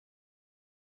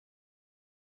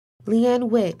Ann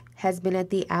Whitt has been at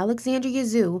the Alexandria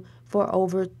Zoo for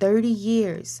over 30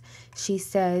 years. She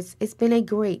says it's been a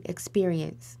great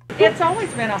experience. It's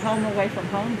always been a home away from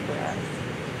home for us.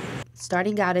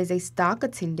 Starting out as a stock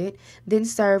attendant, then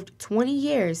served 20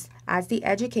 years as the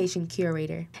education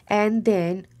curator, and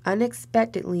then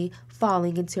unexpectedly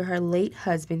falling into her late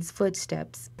husband's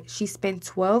footsteps. She spent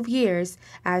 12 years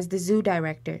as the zoo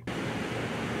director.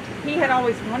 He had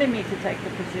always wanted me to take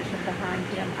the position behind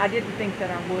him. I didn't think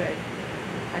that I would.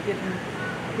 I didn't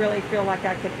really feel like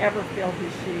I could ever fill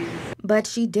his shoes. But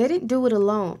she didn't do it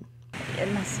alone.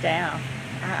 And my staff.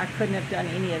 I couldn't have done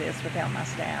any of this without my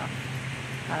staff.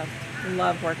 I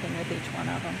love working with each one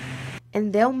of them.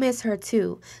 And they'll miss her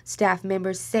too. Staff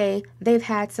members say they've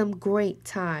had some great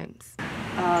times.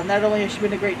 Not only has she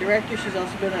been a great director, she's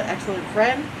also been an excellent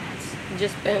friend. It's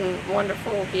just been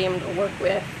wonderful being able to work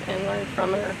with and learn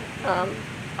from her.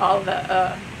 All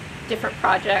the different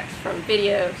projects, from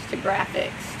videos to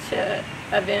graphics to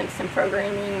events and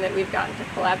programming that we've gotten to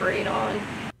collaborate on.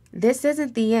 This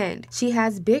isn't the end. She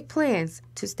has big plans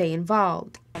to stay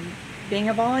involved. Being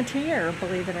a volunteer,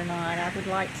 believe it or not, I would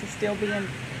like to still be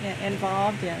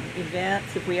involved in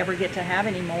events if we ever get to have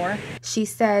any more. She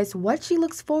says what she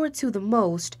looks forward to the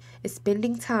most is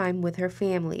spending time with her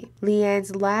family.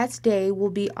 Leanne's last day will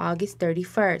be August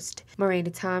 31st.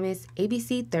 Miranda Thomas,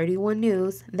 ABC 31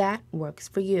 News, that works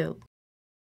for you.